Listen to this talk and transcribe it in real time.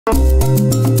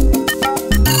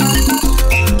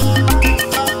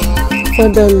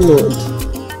Father Lord,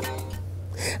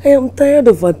 I am tired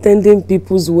of attending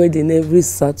people's wedding every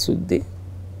Saturday.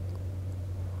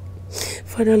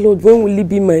 Father Lord, when will it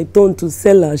be my turn to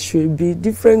sell ashwebi,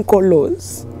 different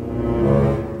colors?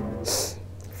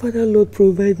 Father Lord,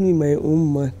 provide me my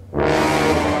own man.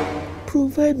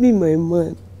 Provide me my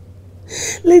man.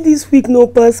 Let this week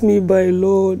not pass me by,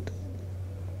 Lord.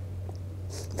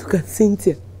 Look at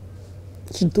Cynthia.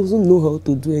 She doesn't know how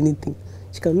to do anything.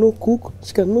 She cannot cook,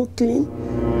 she cannot clean.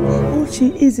 All she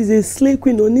is a slay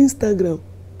queen on Instagram.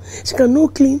 She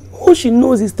cannot clean. All she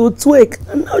knows is to twerk.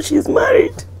 And now she's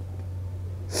married.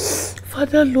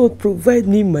 Father Lord, provide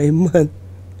me my man.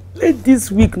 Let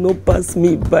this week not pass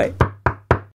me by.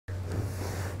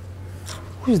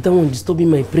 Who is that one disturbing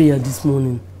my prayer this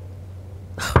morning?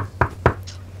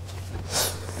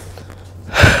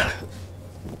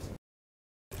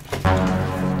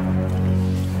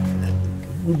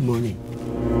 Good morning.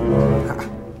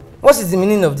 What is the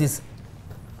meaning of this?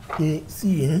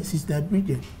 See, Sister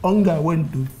Bridget, Hunger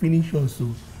went to finish us, so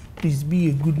please be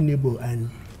a good neighbor and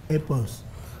help us.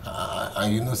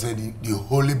 And you know, say the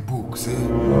holy book say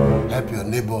help your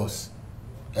neighbors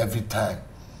every time,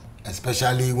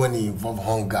 especially when it involves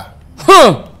hunger.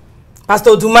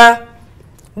 Pastor Oduma,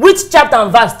 which chapter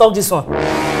and verse talk this one?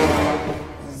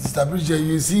 Sister Bridget,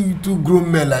 you see two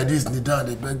grown men like this, kneel down,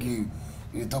 they beg you.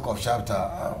 You talk of chapter.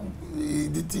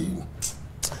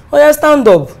 Oh yeah, stand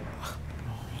up.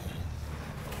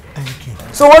 Thank you.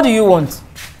 So what do you want?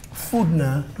 Food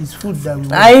now. It's food that we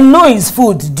want. I know it's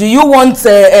food. Do you want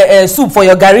soup for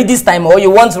your garri this time, or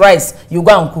you want rice? You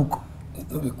go and cook.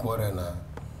 No be quarrel now.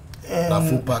 Now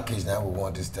food package now we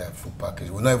want this time. Food package.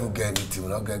 We'll not even get anything.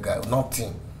 We'll not get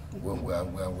nothing. We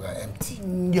are empty.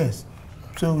 Yes.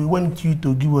 So we want you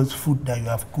to give us food that you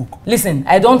have cooked. Listen,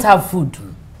 I don't have food.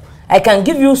 I can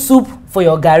give you soup for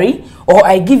your garri, or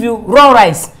I give you raw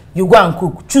rice. You go and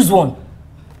cook. Choose one.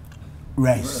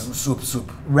 Rice. Soup.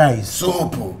 Rice.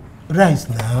 Soup. Rice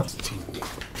now.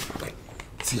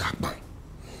 See, Akpan,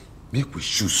 make we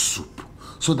choose soup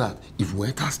so that if we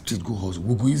enter street go house,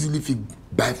 we go easily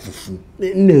buy fufu.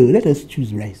 No, let us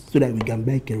choose rice so that we can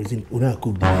buy kerosene. We don't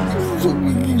cook the rice. So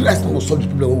rice not solve the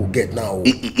problem we get now.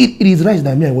 It is rice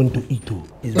that I want to eat too.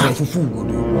 Now fufu we go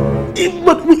do.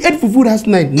 But we ate fufu last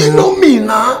night. You know me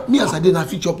now. Me as I did, I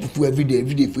fit chop fufu every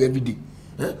day.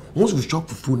 Eh? Once we chop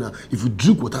fufu now, if we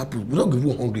drink water, we don't give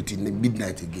you hungry till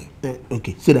midnight again.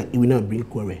 Okay, so that it will not bring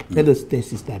quarrel. Let us tell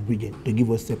Sister Bridget to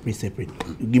give us separate.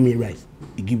 You give me rice,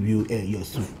 you give you your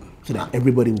soup, so that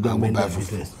everybody will go and buy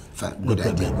business. Good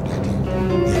idea.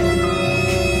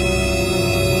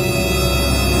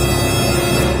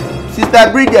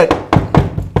 Sister Bridget.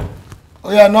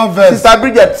 Oh yeah, not vex. Sister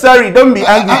Bridget, sorry, don't be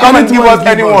angry. Come and give us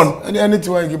anyone.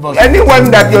 Anything you give us. Anyone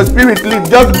that your spirit leads,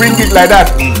 just bring it like that.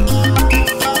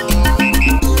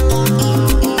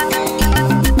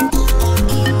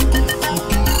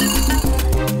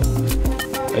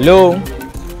 Hello?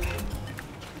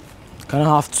 Can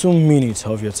I have 2 minutes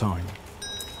of your time?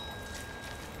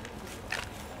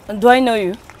 Do I know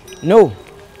you? No.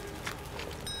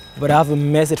 But I have a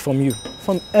message from you.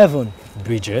 From heaven,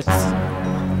 Bridget.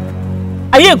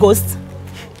 Are you a ghost?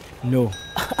 No.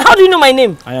 How do you know my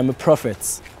name? I am a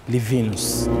prophet,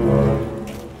 Levinus.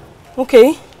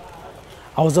 Okay.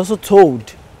 I was also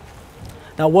told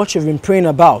that what you've been praying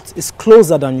about is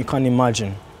closer than you can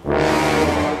imagine.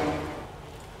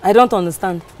 I don't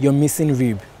understand. Your missing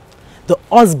rib. The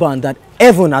husband that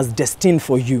heaven has destined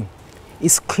for you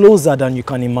is closer than you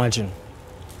can imagine.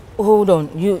 Hold on.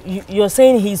 You're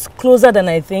saying he's closer than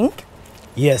I think?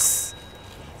 Yes.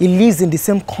 He lives in the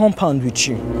same compound with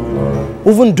you.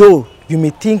 Even though you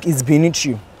may think it's beneath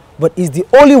you, but he's the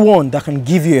only one that can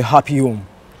give you a happy home.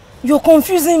 You're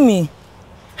confusing me.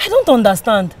 I don't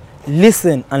understand.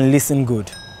 Listen and listen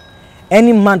good.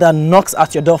 Any man that knocks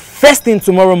at your door first thing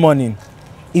tomorrow morning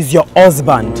is your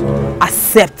husband.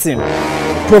 Accept him,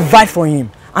 provide for him,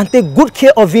 and take good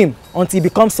care of him until he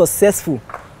becomes successful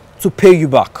to pay you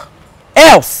back.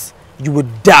 Else, you will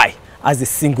die as a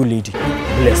single lady.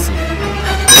 Bless you.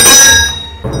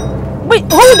 Wait,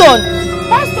 hold on.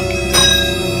 Pastor.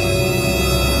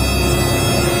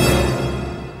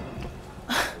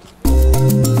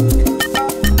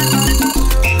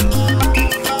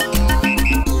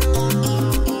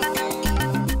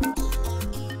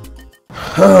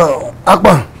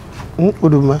 Akpan.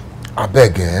 Oduma. I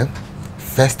beg,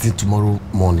 first thing tomorrow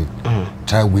morning,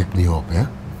 try wake me up,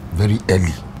 very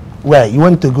early. Why? You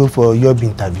want to go for your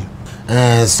interview?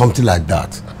 Something like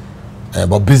that.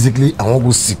 But basically, I want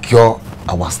to secure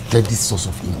our steady source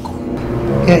of income.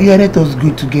 Yeah, let us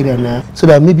go together now. So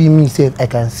that maybe myself I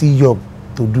can see job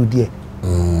to do there.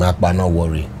 Akpan, not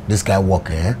worry. This guy work,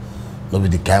 no be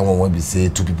the kind one when we say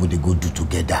two people they go do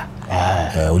together.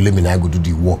 Only me and I go do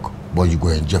the work, but you go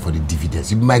enjoy for the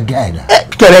dividends. You be my guy now.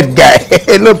 Correct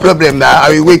guy. No problem now. I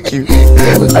will wake you.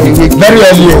 I will wake very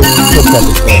early. No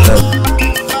problem.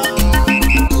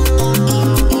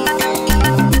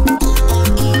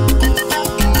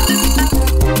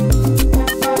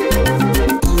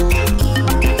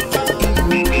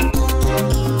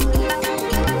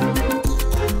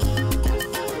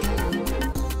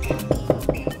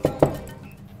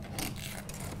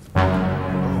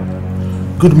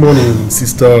 Good morning,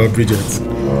 Sister Bridget.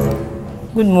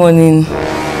 Good morning.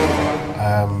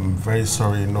 I'm very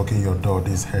sorry knocking your door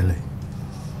this early.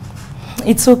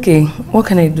 It's okay. What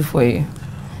can I do for you?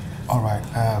 All right.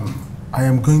 I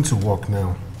am going to work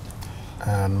now,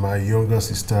 and my younger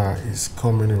sister is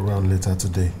coming around later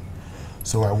today.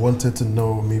 So I wanted to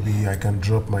know maybe I can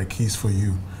drop my keys for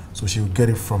you, so she will get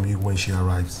it from you when she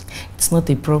arrives. It's not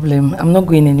a problem. I'm not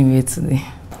going anywhere today.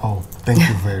 Oh, thank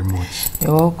you very much.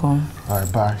 You're welcome. All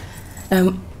right, bye.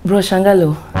 Bro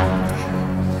Shangalo,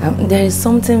 there is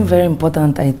something very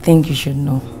important I think you should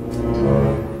know.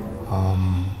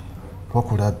 What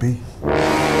could that be?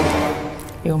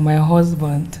 You're my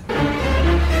husband.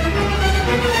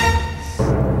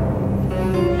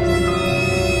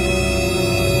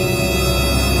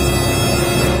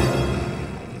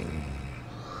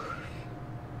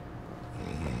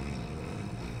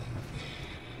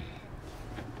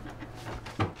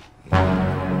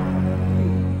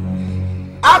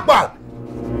 Akpan!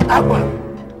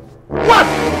 What?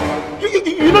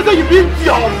 You know that you've been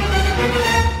young?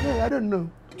 Yeah, I don't know.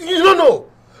 You don't know?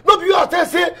 No, you are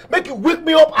say make you wake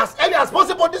me up as early as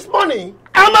possible this morning.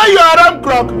 Am I your alarm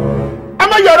clock?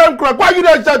 Am I your alarm clock? Why are you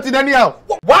not shouting anyhow?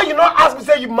 Why you not ask me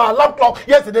say you my alarm clock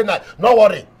yesterday night? No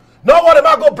worry. No worry,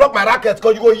 I go block my racket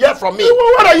because you go hear from me.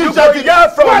 What are you shouting? Hear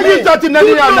from Why me. are you shouting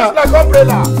anyhow now? Like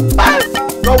umbrella.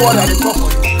 No worry, I dey come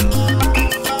for you.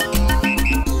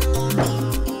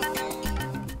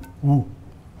 Who?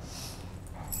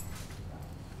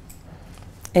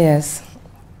 Yes.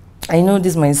 I know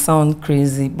this might sound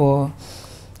crazy, but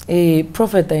a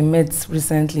prophet I met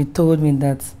recently told me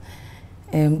that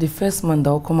the first man that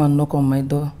will come and knock on my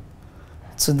door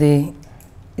today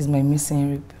is my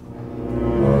missing rib.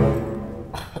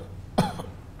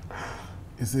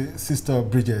 You see, Sister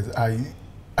Bridget, I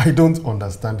don't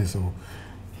understand this. So,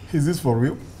 is this for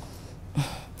real?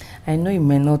 I know you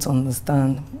may not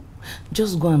understand.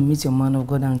 Just go and meet your man of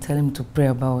God and tell him to pray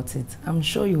about it. I'm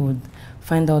sure you would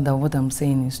find out that what I'm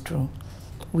saying is true.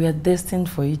 We are destined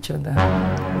for each other.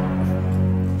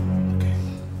 Okay.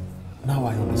 Now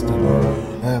I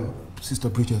understand. Sister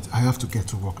Bridget, I have to get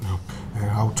to work now.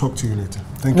 I'll talk to you later.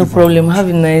 Thank you. No problem. Have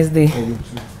a nice day.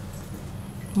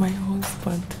 My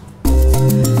husband.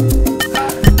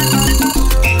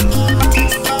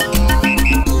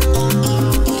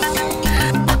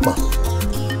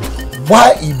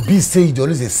 Why it be say you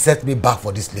always set me back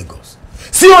for this Lagos?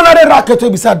 See another racket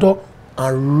beside door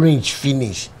and range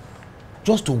finish.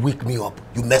 Just to wake me up,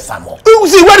 you mess am up.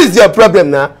 See, what is your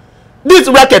problem now? This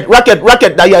racket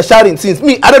that you are shouting since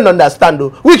me, I don't understand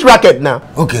though. Which racket now?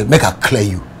 Okay, make I clear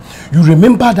you. You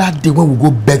remember that day when we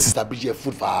go beg Sister Bridget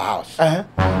food for her house?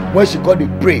 When she called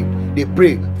they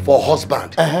pray for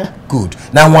husband. Good.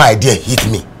 Now one idea hit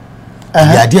me.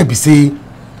 The idea be say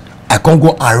I can't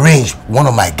go arrange one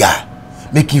of my guy,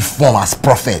 make it form as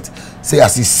prophet. Say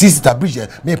as he sees Sister Bridget,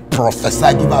 may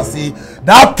prophesy give her say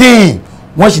that thing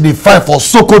when she dey find for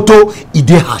Sokoto, it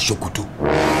dey her Sokoto.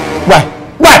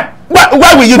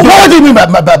 Why will you do What do you mean by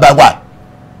why?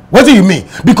 What do you mean?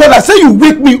 Because I say you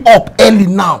wake me up early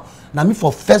now. Now me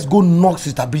for first go knock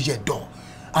Sister Bridget door.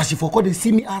 And she forgot they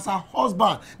see me as her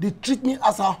husband. They treat me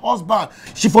as her husband.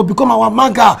 She for become our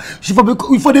manga. She for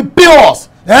they pay us.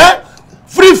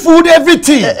 Free food,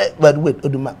 everything. But wait,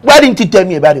 Oduma, why didn't you tell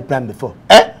me about the plan before?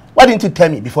 Why didn't you tell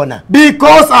me before now?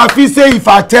 Because I feel say if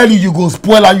I tell you, you go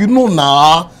spoil her. You know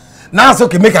now. Now it's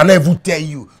okay, make I never tell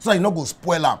you. So you not go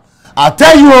spoil her. I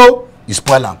tell you, you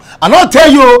spoil her. I not tell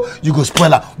you, you go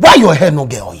spoil her. Why your hair no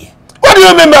get oil? What do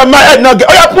you mean by my head not get?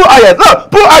 Oh yeah, put iron. No,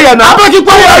 put iron now. Put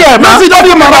iron.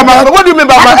 What do you mean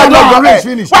by my head not get?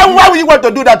 Why would you want to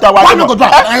do that to our neighbor?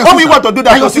 Why would you want to do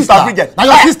that to Sister Bridget? Now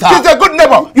your sister. She's a good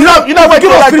neighbor. You know when to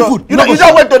lie to. You know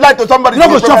when to lie to somebody. You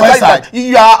know go shop inside.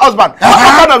 You are husband. What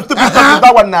kind of stupid talk is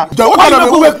that one now? What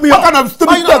kind of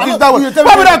stupid talk is that one?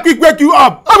 Why would I quick wake you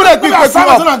up? Why would I quick wake you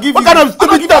up? What kind of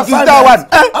stupid talk is that one?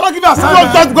 I don't give you a sign. Don't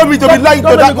just go me to be lying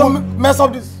to that. Mess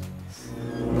up this.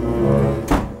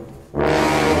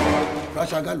 I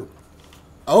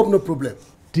hope no problem.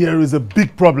 there is a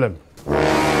big problem.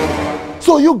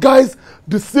 So you guys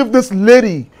deceived this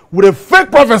lady with a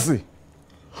fake prophecy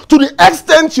to the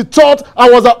extent she thought I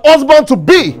was her husband to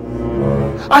be.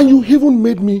 And you even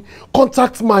made me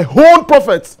contact my own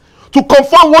prophets to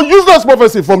confirm one useless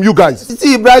prophecy from you guys.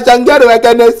 See, Bridget, I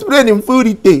can explain in full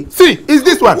detail. See, it's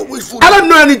this one. I don't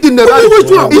know anything about it.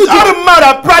 It's all the man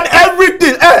that planned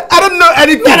everything. I don't know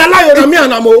anything.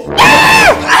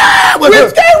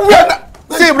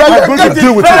 See, Bridget, I'm going to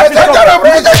deal with you.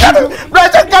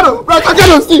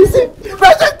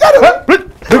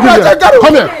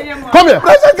 Come here.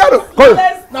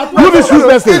 You this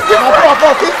useless thing.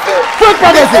 Fake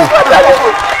prophecy.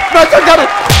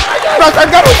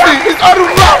 It's all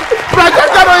wrong.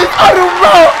 It's all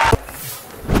wrong.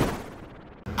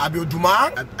 Oduma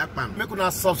and Akpan, make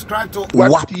una subscribe to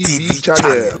What TV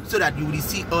channel so that you will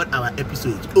see all our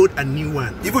episodes, old and new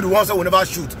ones. Even the ones that we never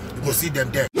shoot, you will see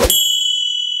them there.